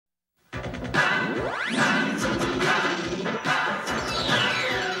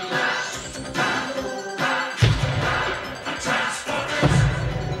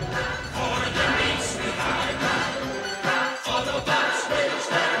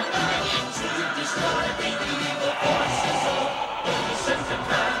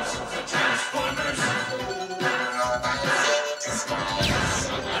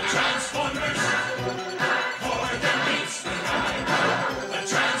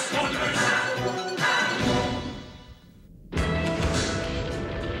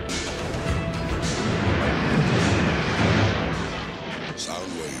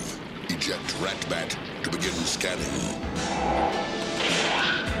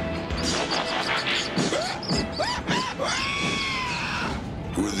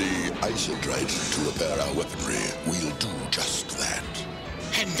Isodrate to repair our weaponry. We'll do just that.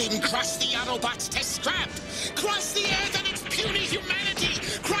 And then crush the Autobots to scrap! Crush the Earth and its puny humanity!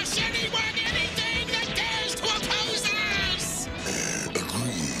 Crush anyone, anything that dares to oppose us!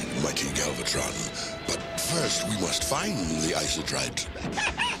 Agreed, mighty Galvatron. But first we must find the Isodrate.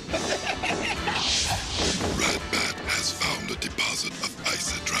 Ratbat has found a deposit of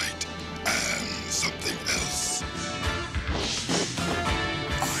Isodrate and something else.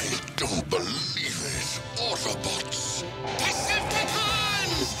 I don't believe it. Autobots.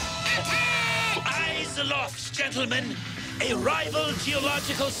 Decepticons! Attack! Eyes aloft, gentlemen. A rival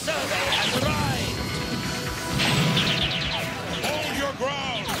geological survey has arrived. Hold your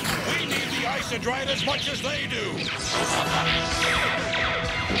ground. We need the Isodrate as much as they do.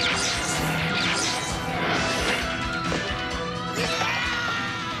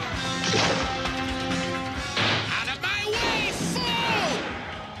 Out of my way, fool!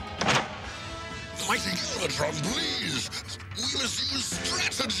 Mighty Galvatron, please. We must use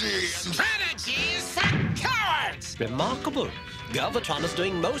strategy. Strategy is for cowards! Remarkable. Galvatron is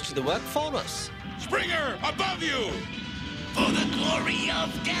doing most of the work for us. Springer, above you! For the glory of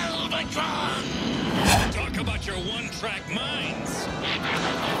Galvatron! Talk about your one-track minds.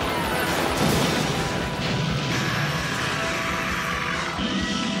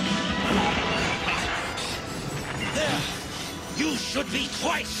 There! You should be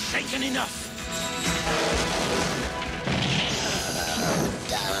quite shaken enough!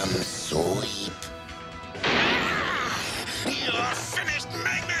 Damn sweep. You're finished,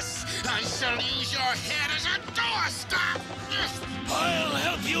 Magnus! I shall use your head as a doorstop! I'll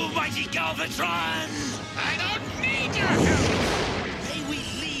help you, mighty Galvatron! I don't need your help! May we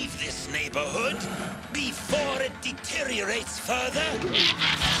leave this neighborhood before it deteriorates further?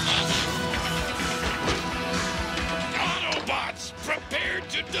 Autobots, prepare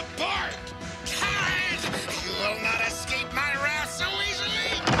to depart! Coward! You will not escape my wrath so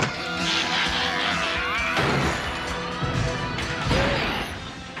easily!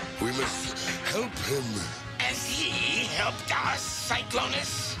 We must help him. As he helped us,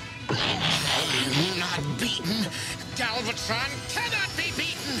 Cyclonus? I'm not beaten. Galvatron cannot be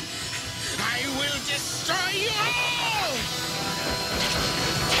beaten. I will destroy you all!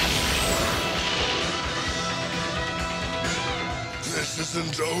 This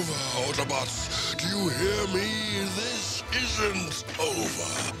isn't over, Autobots. Do you hear me? This isn't over.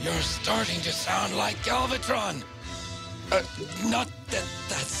 You're starting to sound like Galvatron. Not that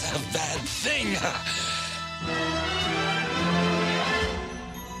that's a bad thing.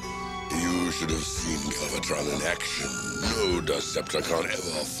 You should have seen Galvatron in action. No Decepticon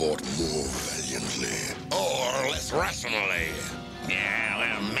ever fought more valiantly. Or less rationally. Yeah,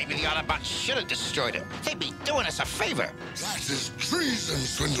 well, maybe the Autobots should have destroyed it. They'd be doing us a favor. That is treason,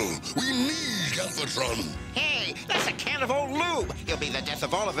 Swindle. We need Galvatron. Hey, that's a can of old lube. He'll be the death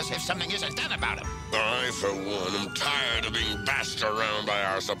of all of us if something isn't done about him. I, for one, am tired of being bashed around by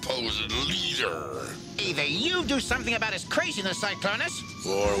our supposed leader. Either you do something about his craziness, Cyclonus,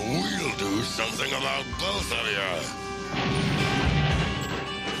 Or we'll do something about both of you.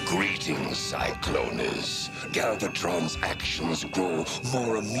 Greetings, Cyclonus. Galvatron's actions grow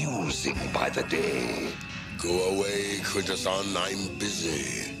more amusing by the day. Go away, Quintesson. I'm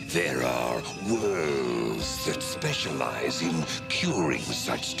busy. There are worlds that specialize in curing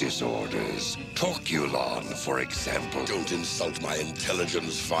such disorders. Torculon, for example. Don't insult my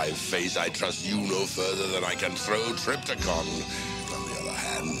intelligence, Five-Face. I trust you no further than I can throw Triptychon. On the other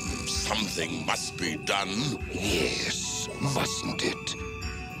hand, something must be done. Yes, mustn't it?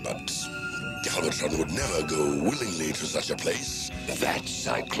 But Galvatron would never go willingly to such a place. That,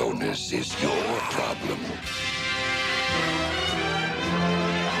 Cyclonus, is your problem.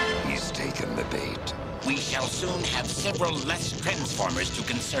 He's taken the bait. we shall soon have several less Transformers to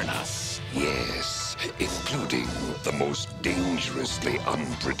concern us. Yes, including the most dangerously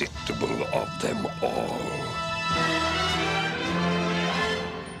unpredictable of them all.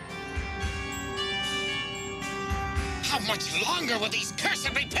 How much longer will these cursed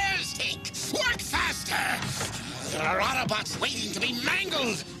repairs take? Work faster! There are Autobots waiting to be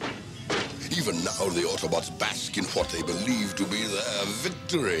mangled! Even now, the Autobots bask in what they believe to be their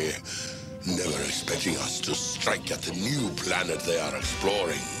victory, never expecting us to strike at the new planet they are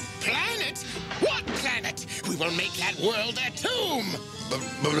exploring. Planet? What planet? We will make that world a tomb!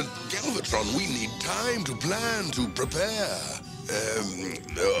 But at Galvatron, we need time to plan, to prepare.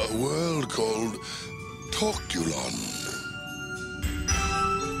 A world called Torculon.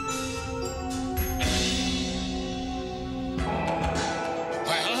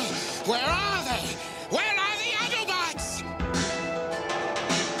 Well, where are they? Where are the Autobots?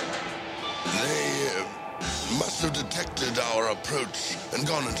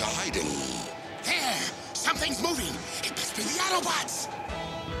 gone into hiding. There! Something's moving! It must be the Autobots!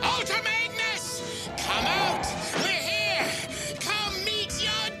 Ultra Magnus! Come out! We're here! Come meet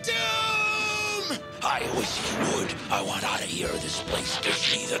your doom! I wish you would. I want out of here. This place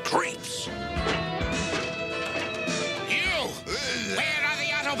gives me the creeps. You! Where are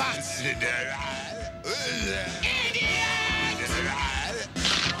the Autobots? Idiot!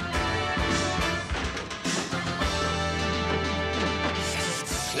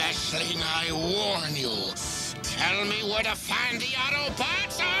 Fleshling, I warn you. Tell me where to find the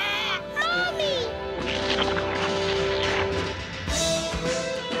Autobots are! Mommy!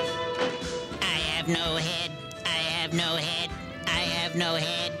 I have no head. I have no head. I have no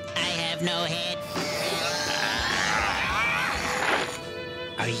head. I have no head.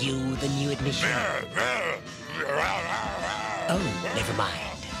 Are you the new admission? Oh, never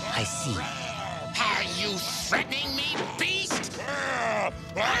mind. I see. Are you threatening me, beast?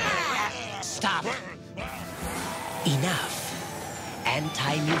 Stop. Enough.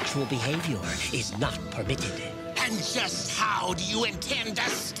 Anti-mutual behavior is not permitted. And just how do you intend to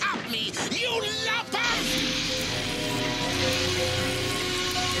stop me, you lumper?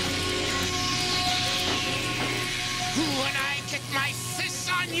 When I get my fists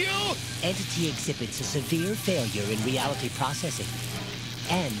on you, Entity exhibits a severe failure in reality processing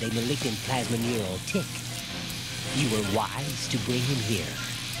and a malignant plasma neural tick. You were wise to bring him here.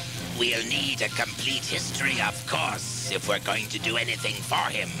 We'll need a complete history, of course, if we're going to do anything for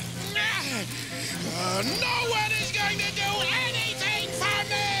him. no one is going to do anything for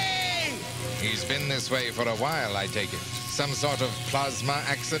me! He's been this way for a while, I take it. Some sort of plasma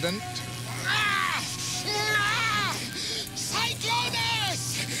accident?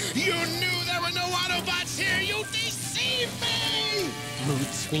 Cyclonus! You knew there were no Autobots here! You deceived me!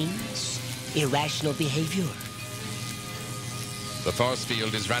 Mood swings, irrational behavior. The force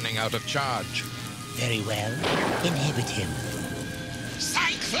field is running out of charge. Very well. Inhibit him.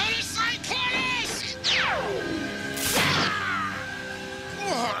 Cyclonus! Cyclonus!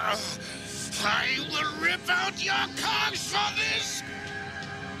 I will rip out your cogs for this!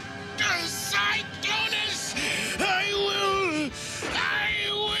 Cyclonus! I will!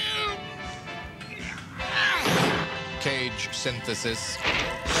 Cage synthesis.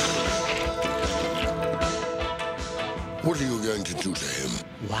 What are you going to do to him?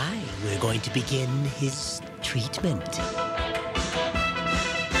 Why, we're going to begin his treatment.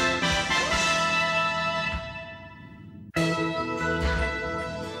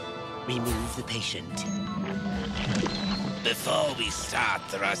 Remove the patient. Before we start,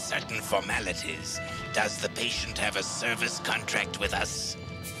 there are certain formalities. Does the patient have a service contract with us?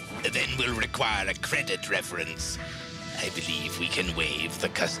 Then we'll require a credit reference. I believe we can waive the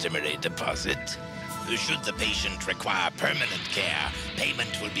customary deposit. Should the patient require permanent care,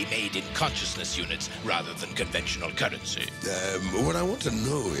 payment will be made in consciousness units rather than conventional currency. What I want to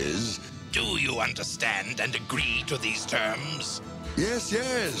know is... Do you understand and agree to these terms? Yes,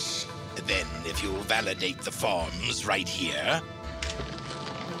 yes. Then, if you'll validate the forms right here,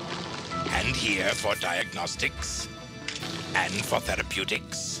 and here for diagnostics, and for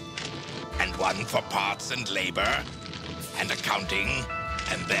therapeutics, and one for parts and labor, and accounting,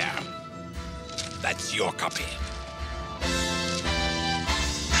 and there. That's your copy.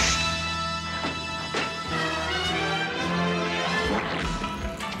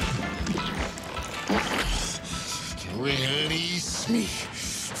 Release me,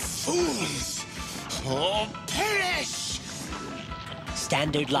 fools, or perish!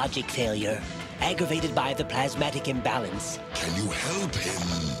 Standard logic failure, aggravated by the plasmatic imbalance. Can you help him?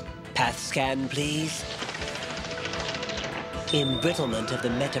 Path scan, please. Embrittlement of the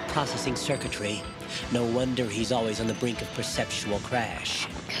meta-processing circuitry. No wonder he's always on the brink of perceptual crash.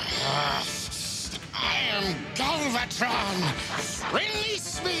 I am Galvatron!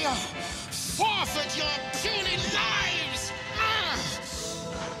 Release me or forfeit your puny lives!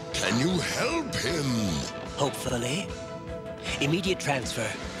 Can you help him? Hopefully. Immediate transfer.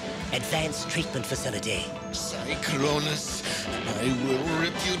 Advanced treatment facility. Cyclonus, I will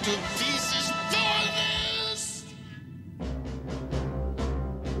rip you to pieces for this!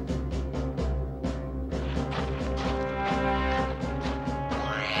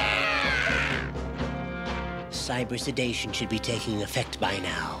 Cyber sedation should be taking effect by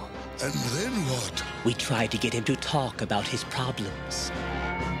now. And then what? We tried to get him to talk about his problems.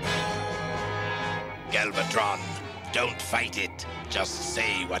 Galvatron, don't fight it. Just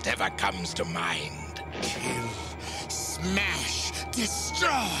say whatever comes to mind. Kill, smash,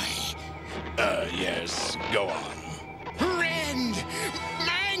 destroy! Yes, go on. Rend,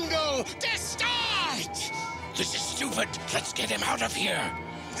 mangle, distort! This is stupid. Let's get him out of here.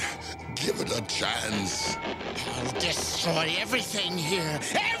 Give it a chance. I'll destroy everything here.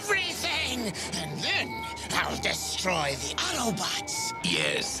 Everything! And then I'll destroy the Autobots.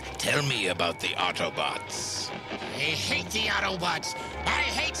 Yes, tell me about the Autobots. I hate the Autobots. I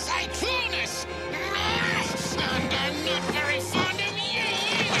hate Cyclonus. And I'm not very fond of you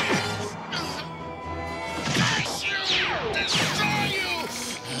either. Curse you! Destroy you!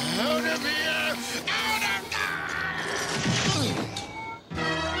 Out of here! Out of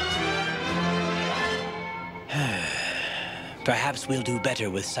Perhaps we'll do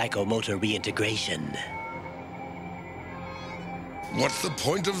better with psychomotor reintegration. What's the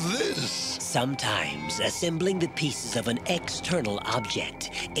point of this? Sometimes assembling the pieces of an external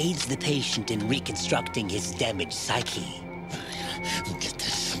object aids the patient in reconstructing his damaged psyche. Get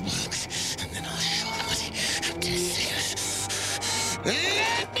this works, and then I'll show him what deceives.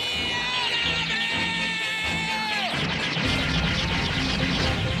 Let me out of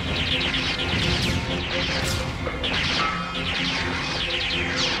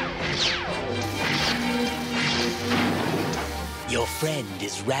Your friend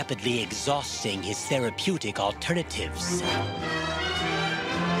is rapidly exhausting his therapeutic alternatives.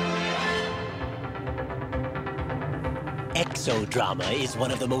 Exodrama is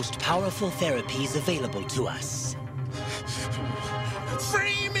one of the most powerful therapies available to us.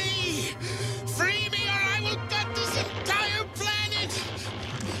 Free me! Free me or I will gut this entire planet!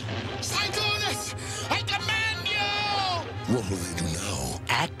 Cyclonus, I command you! What will they do now?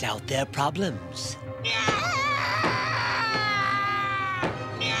 Act out their problems.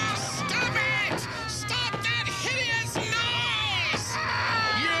 Stop it! Stop that hideous noise!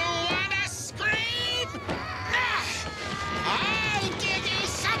 You wanna scream? I'll give you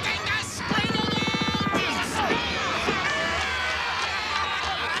something to scream about!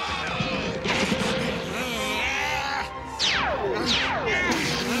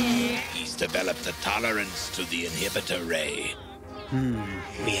 He's developed a tolerance to the inhibitor ray.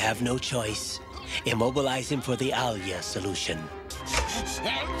 We have no choice. Immobilize him for the Alia solution.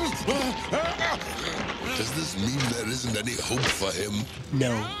 Does this mean there isn't any hope for him?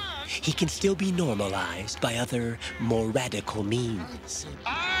 No, he can still be normalized by other, more radical means.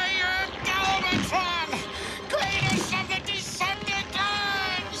 I am Galvatron, greatest of the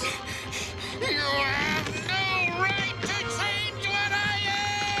Decepticons! You have no right to change what I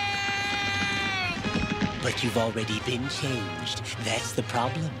am! But you've already been changed. That's the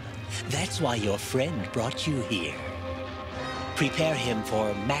problem. That's why your friend brought you here. Prepare him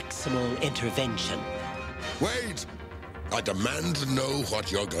for maximal intervention. Wait! I demand to know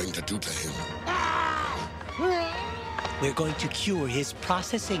what you're going to do to him. We're going to cure his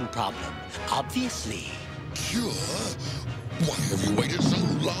processing problem, obviously. Cure? Why have you waited so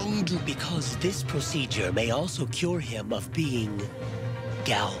long to... Because this procedure may also cure him of being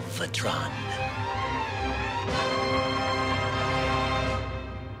Galvatron.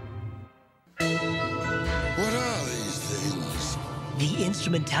 What are these things? The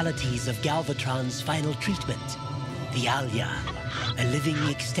instrumentalities of Galvatron's final treatment. The Alia, a living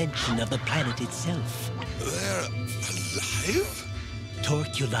extension of the planet itself. They're alive?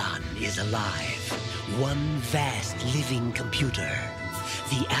 Torculon is alive. One vast living computer.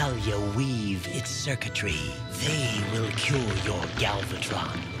 The Alia weave its circuitry. They will cure your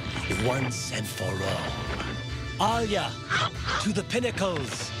Galvatron once and for all. Alia, to the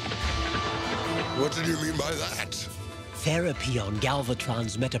pinnacles! What did you mean by that? Therapy on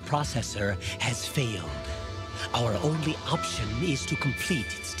Galvatron's metaprocessor has failed. Our only option is to complete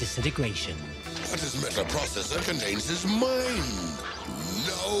its disintegration. But his metaprocessor contains his mind.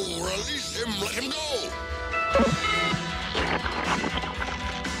 No, release him, let him go!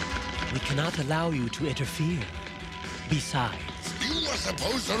 We cannot allow you to interfere. Besides, You were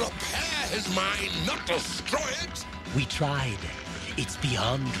supposed to repair his mind, not destroy it! we tried. It's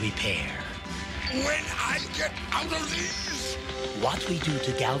beyond repair. When I get out of these... What we do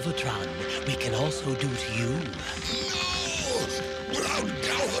to Galvatron, we can also do to you. No! Without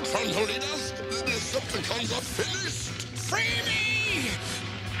Galvatron to lead us, the Decepticons are finished! Free me!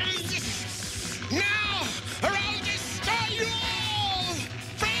 Now, or I'll destroy you all!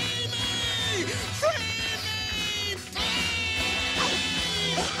 Free me! Free me!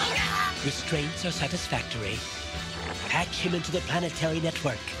 Restraints are satisfactory. Patch him into the planetary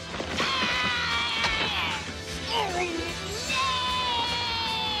network.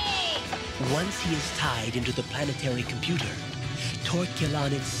 Once he is tied into the planetary computer,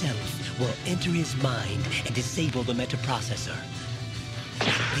 Torculon itself will enter his mind and disable the metaprocessor.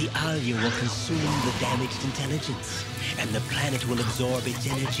 The Alia will consume the damaged intelligence, and the planet will absorb its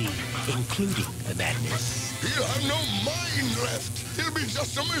energy, including the madness. He'll have no mind left! He'll be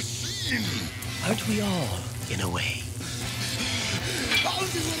just a machine. Aren't we all, in a way? I'll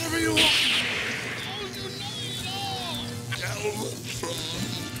do whatever you want. I'll do nothing at all. Galvatron.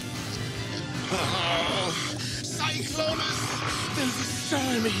 Oh, Cyclonus, they'll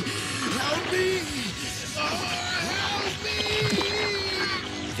destroy me. Help me. Oh, help me.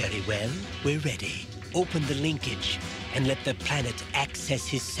 Very well, we're ready. Open the linkage and let the planet access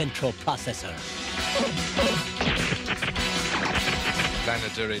his central processor.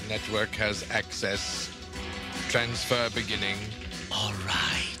 Planetary network has access. Transfer beginning. All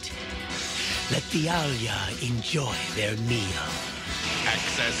right. Let the Alia enjoy their meal.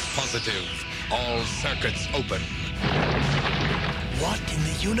 Access positive. All circuits open. What in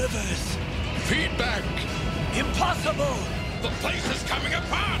the universe? Feedback! Impossible! The place is coming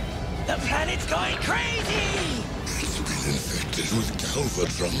apart! The planet's going crazy! It's been infected with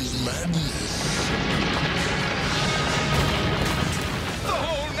Galvatron's madness. The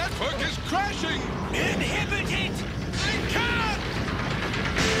whole network is crashing! Inhibit it! I can't!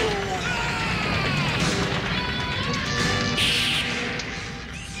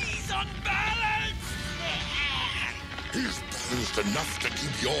 He's unbalanced! He's balanced enough to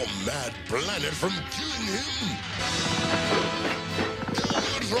keep your mad planet from killing him.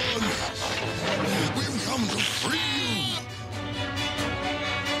 Galvatron, we've come to free you.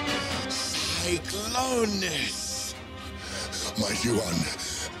 Cyclonus. Mighty One,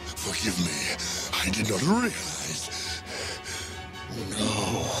 forgive me. I did not realize. No.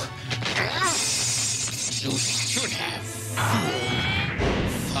 You should have.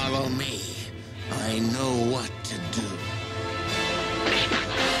 Follow me. I know what to do.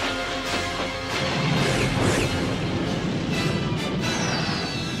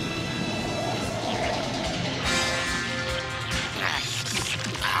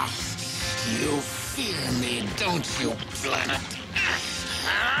 You fear me, don't you, planet?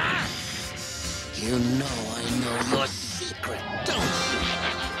 You know I know your secret, don't you?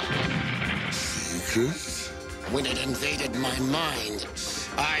 Secret? When it invaded my mind,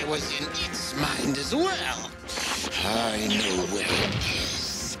 I was in its mind as well. I know where it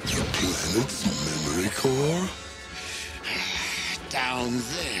is. The planet's memory core? Down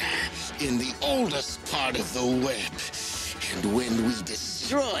there, in the oldest part of the web. And when we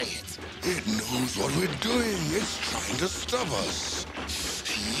destroy it, It knows what we're doing. It's trying to stop us.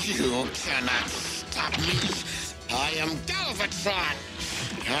 you cannot stop me. I am Galvatron.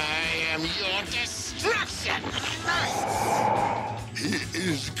 I am your destruction. He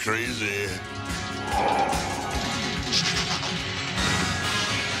is crazy.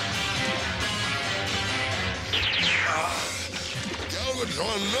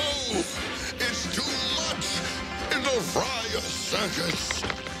 Galvatron, no! It's too much! It'll fry your circuits!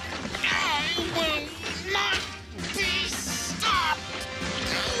 I will not be stopped.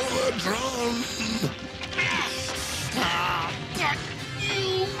 Galvatron! But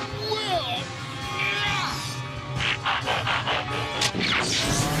you will.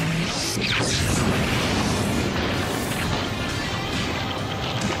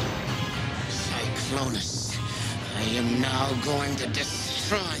 Cyclonus, I am now going to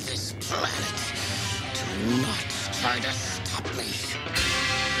destroy this planet. Do not try to stop me.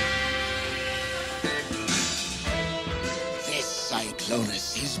 This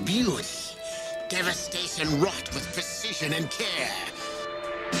Cyclonus is beauty. Devastation wrought with precision and care.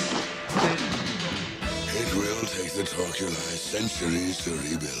 It will take the Torculi centuries to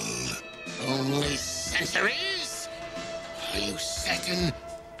rebuild. Only centuries? Are you certain?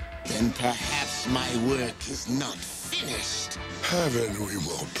 Then perhaps my work is not finished. Haven't we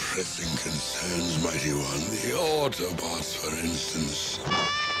more pressing concerns, Mighty One? The Autobots, for instance.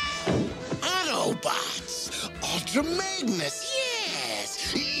 Autobots! Ultra Magnus,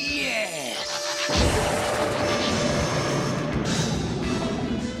 yes! Yes!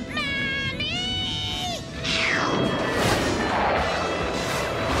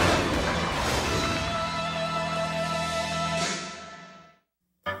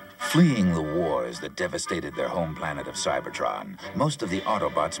 Fleeing the wars that devastated their home planet of Cybertron, most of the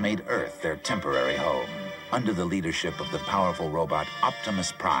Autobots made Earth their temporary home. Under the leadership of the powerful robot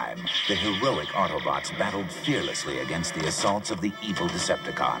Optimus Prime, the heroic Autobots battled fearlessly against the assaults of the evil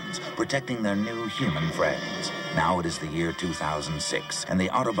Decepticons, protecting their new human friends. Now it is the year 2006, and the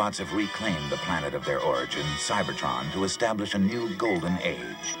Autobots have reclaimed the planet of their origin, Cybertron, to establish a new golden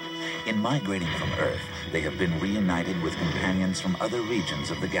age. In migrating from Earth, they have been reunited with companions from other regions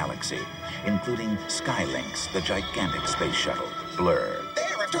of the galaxy, including Skylynx, the gigantic space shuttle, Blur,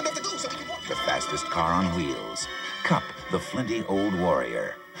 the fastest car on wheels, Cup, the flinty old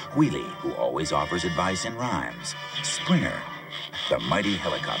warrior, Wheelie, who always offers advice in rhymes, Springer, the mighty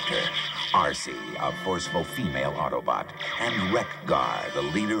helicopter, Arcee, a forceful female Autobot, and Wreck-Gar, the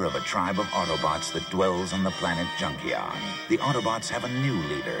leader of a tribe of Autobots that dwells on the planet Junkion. The Autobots have a new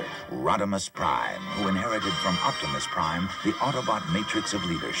leader, Rodimus Prime, who inherited from Optimus Prime the Autobot matrix of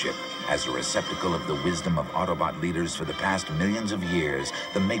leadership. As a receptacle of the wisdom of Autobot leaders for the past millions of years,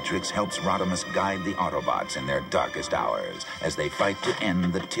 the matrix helps Rodimus guide the Autobots in their darkest hours as they fight to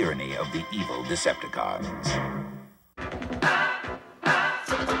end the tyranny of the evil Decepticons.